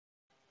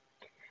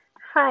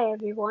Hi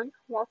everyone,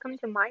 welcome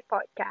to my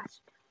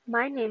podcast.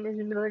 My name is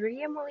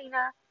Maria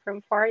Molina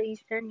from Far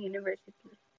Eastern University.